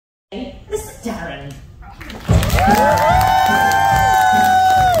Mr. Darren.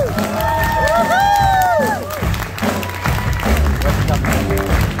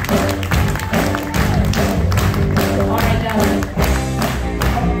 Alright, Darren.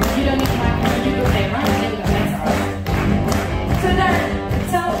 You don't need the microphone, you go there, right? There we go, thanks. So Darren,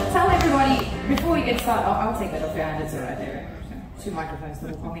 tell everybody, before we get started, I'll take that off your hand, it's alright there. Two microphones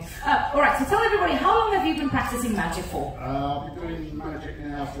that will call me. Alright, so tell everybody, how long have you been practicing magic for? I've been doing magic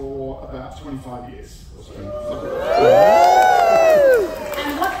now for about 25 years or so.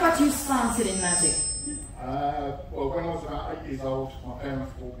 And what got you started in magic? Well, when I was about 8 years old, my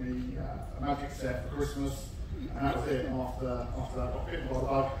parents bought me a magic set for Christmas, and that was it. After that, I got bitten by the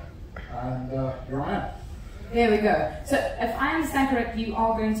bug, and here I am. There we go. So, if I understand correctly, you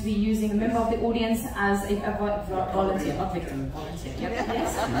are going to be using a member of the audience as a volunteer, not victim, volunteer. Yep.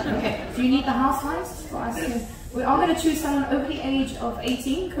 Yes? Okay. Do you need the housewives for us to... We are going to choose someone over the age of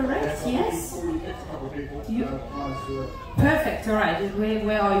 18, correct? Yes? Perfect, alright.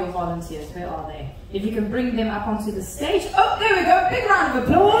 Where are your volunteers? Where are they? If you can bring them up onto the stage. Oh, there we go. Big round of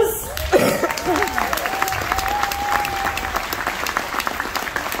applause.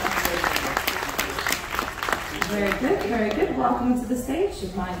 Very good, very good. Welcome to the stage. You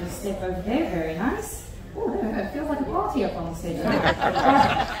mind just step over there, very nice. Oh, there we go. It feels like a party up on the stage.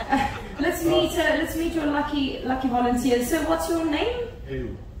 Let's meet your lucky volunteers. So what's your name?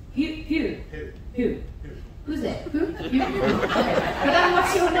 Hugh. Who's there? Who? You? Okay. But then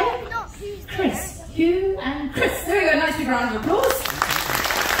what's your name? Chris. Hugh and Chris. There we go, nice big round of applause.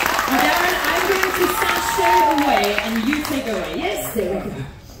 Now Darren, I'm going to stand straight away and you take away. Yes, there we go.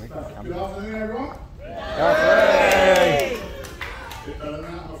 Good afternoon, everyone.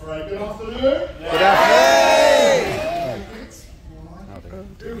 Good afternoon. Good afternoon.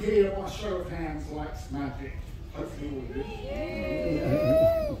 Who here, by show of hands, likes magic? Hopefully all of you.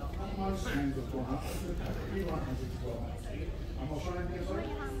 Most hands have gone up. You like magic as well. I'm not sure anything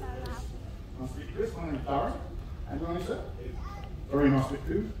else. Nice to meet you, Chris. My name's Darren. And your name, sir? Very nice to meet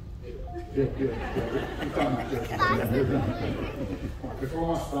you. Good. You've done that good. Right, before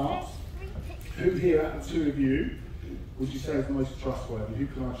I start, who here out of the two of you would you say is the most trustworthy? Who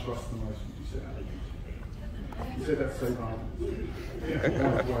can I trust the most, would you say? You said that so right.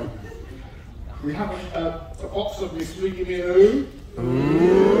 Yeah, right. We have a box of mystery. Give me a who?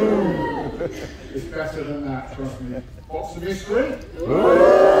 Ooh. It's better than that, trust me. Box of mystery?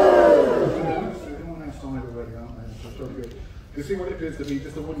 Everyone outside already, aren't they? That's very good. You see what it is to be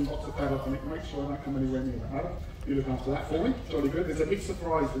just a wooden box of padlock, and it makes sure I don't come anywhere near that. You look after that for me. Jolly good. There's a big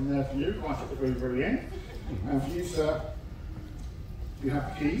surprise in there for you, right at the very end. And for you, sir, you have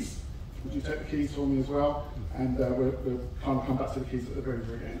the keys. Would you take the keys for me as well? And we'll kind of come back to the keys at the very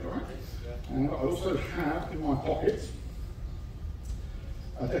end, all right? And I also have in my pocket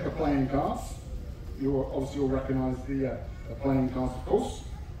a deck of playing cards. You'll obviously all recognise the playing cards, of course.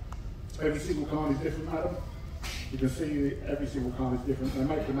 Every single card is different, madam. You can see every single card is different. They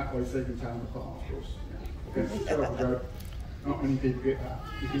make them that way so you can tell them apart, of course. Yeah. It's a terrible joke. Not many people get that.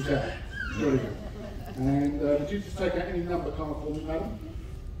 You can tell. It's really good. And would you just take out any number card for me, madam?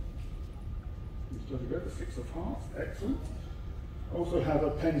 It's really good. The 6 of hearts. Excellent. I also have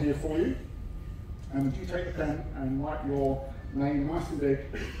a pen here for you. And would you take the pen and write your name nice and big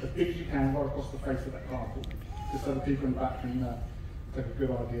as you can, right across the face of that card for me. Just so the people in the back can take a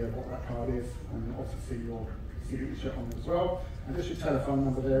good idea of what that card is and also see your signature on it as well. And just your telephone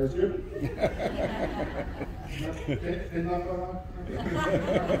number there is good. Pin number?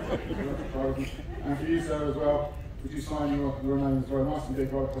 And for you, sir, as well, would you sign your name as well, nice and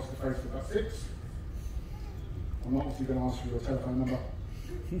big right across the face of that 6? I'm not obviously going to ask for your telephone number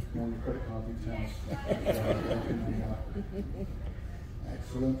or your credit card details.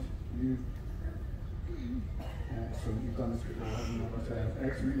 Excellent. Excellent, you've done this before, haven't you?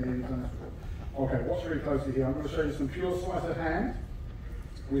 Excellent, yeah, you've done this before. Okay, watch very closely here. I'm going to show you some pure sleight of hand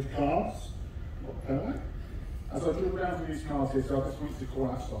with cards. As I look down through these cards here, so I just want you to call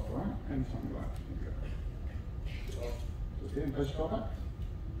out stop, right? Anytime you like. Just here, and place your card back.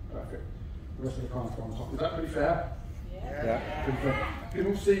 Perfect. The rest of the cards go on top. Is that pretty fair? Yeah. Pretty fair. You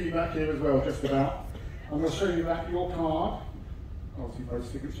can all see me back here as well, just about. I'm going to show you that your card, obviously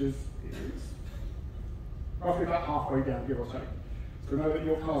both signatures, is roughly about halfway down, give or take. So know that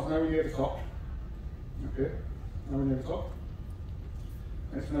your card's nowhere near the top. Okay, nowhere near the top.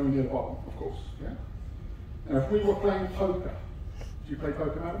 It's nowhere near the bottom, of course. Yeah. Now, if we were playing poker, do you play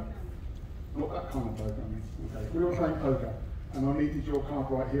poker, madam? Not that kind of poker, I mean. Okay. If we were playing poker, and I needed your card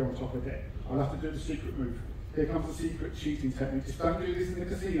right here on top of the deck, I'll have to do the secret move. Here comes the secret cheating technique. Just don't do this in the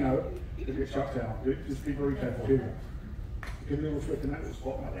casino, you'll get chucked out. Just be very careful. Here we go. give a little flick in that little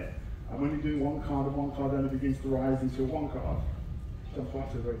spot right there. And when you do one card and one card only begins to rise until one card jumps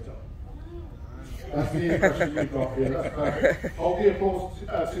right to the very top. That's the impression we've got here. That's perfect. Hold the applause to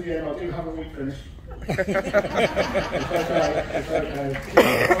the end. I do have a weak finish. It's okay. It's okay.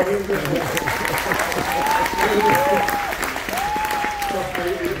 Trust me,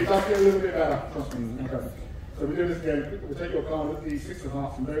 it does get a little bit better. Trust me. Okay. So we do this again. We'll take your card at the 6 of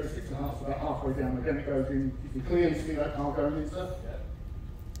hearts and go to 6 of hearts about halfway down. Again, it goes in. You can clearly see that card going in, sir.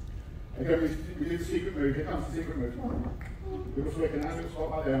 Again, we do the secret move. Here comes the secret move. Little flick and that little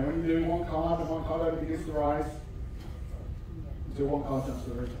spot right there. And when you do one card and one card only begins to rise until one card jumps to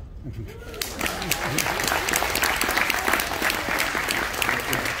the right.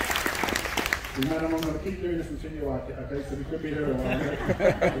 Madam, I'm going to keep doing this until you like it, okay? So we could be here a while.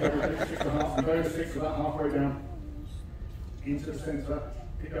 We're going to take 6 of hearts and go to 6 about halfway down into the centre.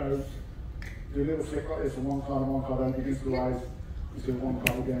 It goes. Do a little flick like this, and one card only begins to rise until one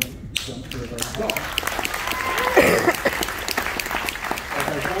card again jumps to the very top.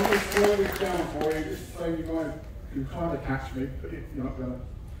 Okay, so I'm going to slow this down for you, just so you guys can kind of catch me, but you're not going to.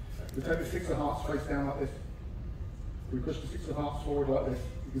 We take the 6 of hearts face down like this. We push the 6 of hearts forward like this.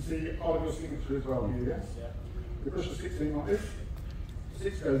 You can see part of your signature as well here, yes? Yeah. We push the 6 in like this.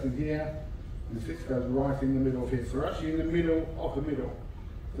 6 goes in here, and the 6 goes right in the middle of here. So we're actually in the middle of the middle.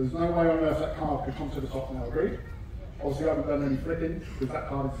 There's no way on earth that card could come to the top now, agreed? Obviously I haven't done any flicking, because that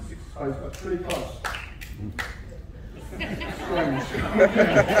card is the 6th space, but pretty close. Strange.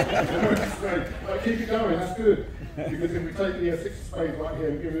 Strange. But keep it going, that's good. Because if we take the 6th space right here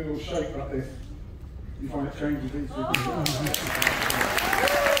and give it a little shake like this, you find it changes instantly.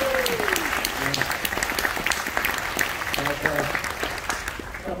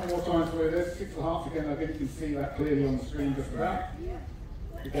 A couple more times for this. 6 of hearts again. I think you can see that clearly on the screen just about.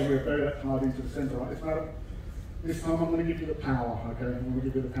 Again, we'll bury that card into the centre like this, madam. This time I'm going to give you the power, okay? I'm going to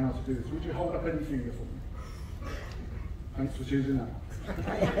give you the power to do this. Would you hold up any finger for me? Thanks for choosing that.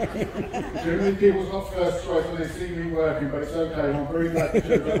 Generally people's not first choice when they see me working, but it's okay. I'm very glad to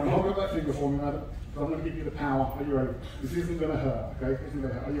choose that one. Hold up that finger for me, madam. So I'm going to give you the power. Are you ready? This isn't going to hurt, okay? This isn't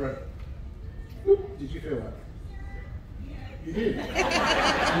going to hurt. Are you ready? Whoop. Did you feel that? You did? You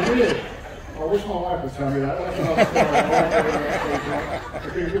did? I wish my wife would tell me that. That's another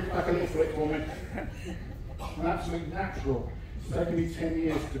story. Okay, look back a little flick for me. An absolute natural. It's taken me 10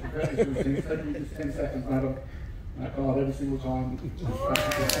 years to prepare this routine. It's taken me just 10 seconds, madam. That card every single time. Give her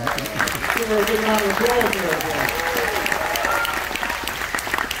a good round of applause here as well.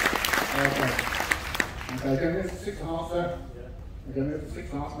 Okay, again, there's the 6 of hearts there. Again, there's the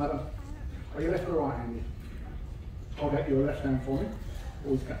 6 of hearts, madam. Are you left or right handed? Hold out your left hand for me.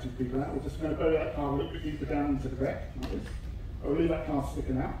 Always catches people out. We're just going to bury that card a little bit deeper down into the deck, like this. I'll leave that card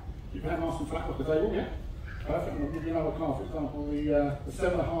sticking out. Keep your hand nice and flat off the table, yeah? Perfect. And I'll give you another card, for example, the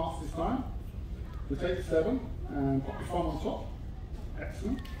 7 of hearts this time. We take the 7 and pop your thumb on top.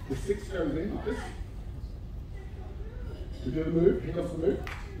 Excellent. The 6 goes in like this. We do the move. Here comes the move.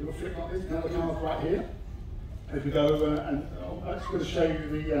 Little flick like this. Now the card's right here. If we go and I'm actually going to show you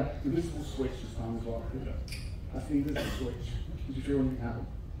the invisible switch this time as well. Here we go. That's the invisible switch. Did you feel anything happen?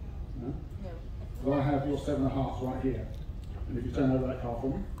 No? No. Well, I have your 7 of hearts right here. And if you turn over that card for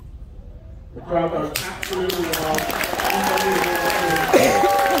me, the crowd goes absolutely wild.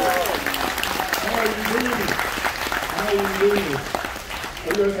 How are you doing this? How are you doing this?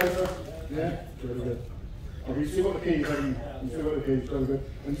 Are you okay, sir? Yeah? Really good. Okay, you still got the keys, haven't you? You still got the keys, very good.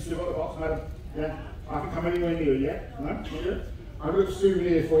 And you still got the box, madam? Yeah? I haven't come anywhere near you yet. No? Not yet? I've got a little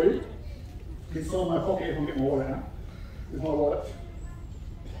souvenir for you. Inside my pocket if I can get my wallet out. There's my wallet.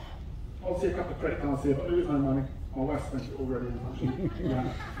 Obviously a couple of credit cards here, but there is no money. My wife spent it already, unfortunately.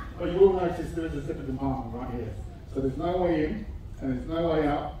 Yeah. But you will notice there is a zipper compartment right here. So there's no way in, and there's no way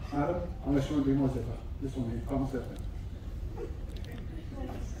out, madam, unless you want to do my zipper. This one here, come step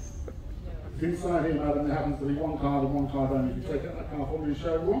in. Inside here, madam, there happens to be one card and one card only. If you take out that card for me and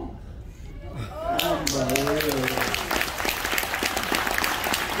show everyone.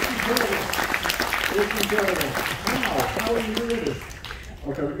 It's incredible. Wow, how are you doing this?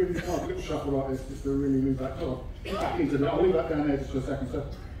 Okay, we're giving this card a little shuffle like this just to really move that card back into the. I'll leave that down there just for a second, sir.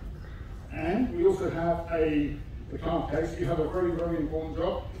 And we also have the card case. You have a very, very important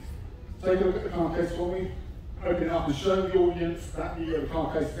job. Take a look at the card case for me. Open it up and show the audience that the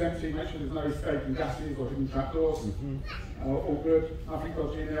card case is empty. Make sure there's no escaping gases or hidden trapdoors. All good. Nothing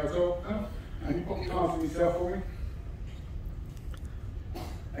dodgy in there at all. No? And you put the cards in yourself for me.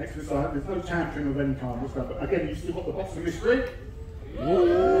 Excellent. There's no tampering of any kind whatsoever. But again, you've still got the box of mystery. Very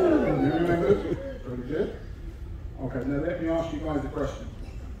good. Okay, now let me ask you guys a question.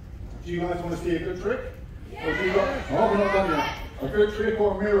 Do you guys want to see a good trick? What have you got? Oh, we're not done yet. A good trick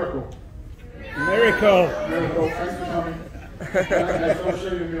or a miracle? Miracle. Miracle, thanks for coming. Okay, so I'll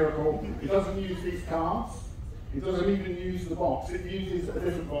show you a miracle. It doesn't use these cards. It doesn't even use the box. It uses a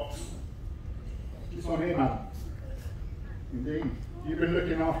different box. This one here, madam. Indeed. You've been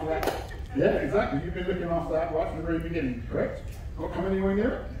looking after that. Yeah, exactly. You've been looking after that right from the very beginning, correct? Not come anywhere near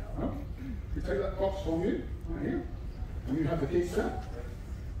it? No? We take that box from you, right here, and you have the key set.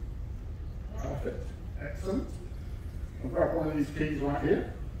 Perfect. Excellent. I'll grab one of these keys right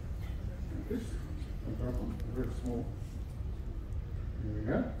here. Like this. I'll grab one, very small. Here we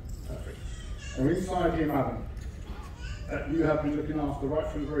go. Perfect. And inside here, madam, you have been looking after right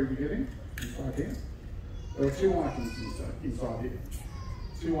from the very beginning, inside here. There are two items inside here.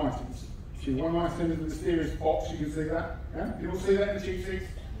 Two items. See, one item is the mysterious box, you can see that? Yeah? You all see that in the cheat sheets?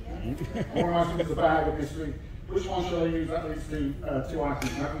 Yeah. One item is the bag of mystery. Which one should I use out of these two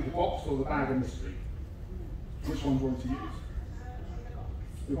items? Having the box or the bag of mystery? Which one do you want to use?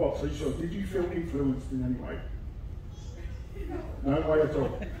 The box, are you sure? Did you feel influenced in any way? No way at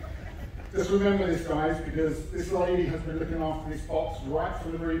all. Just remember this, guys, because this lady has been looking after this box right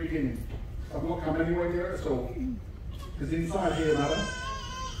from the very beginning. I've not come anywhere near it at all. Because inside here, madam,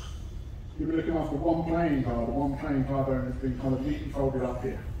 you've been looking after one playing card, and one playing card only has been kind of neatly folded up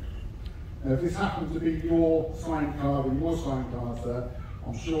here. Now, if this happens to be your signed card and your signed card, sir,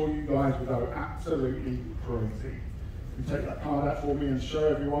 I'm sure you guys will go absolutely crazy. You take that card out for me and show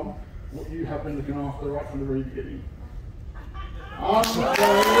everyone what you have been looking after right from the very beginning.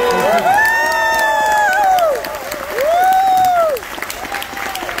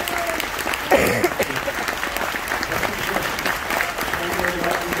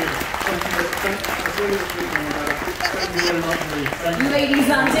 Ladies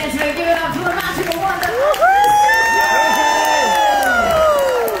and gentlemen, give it up for the magical wonder.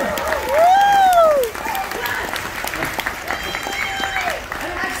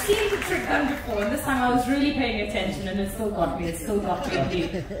 I've seen the trick done before, and this time I was really paying attention, and it still got me. It still got me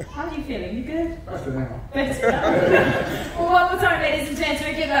indeed. How are you feeling? You good? Better now. Better now. Well, one more time, ladies and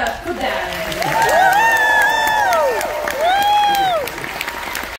gentlemen, give it up for Dan.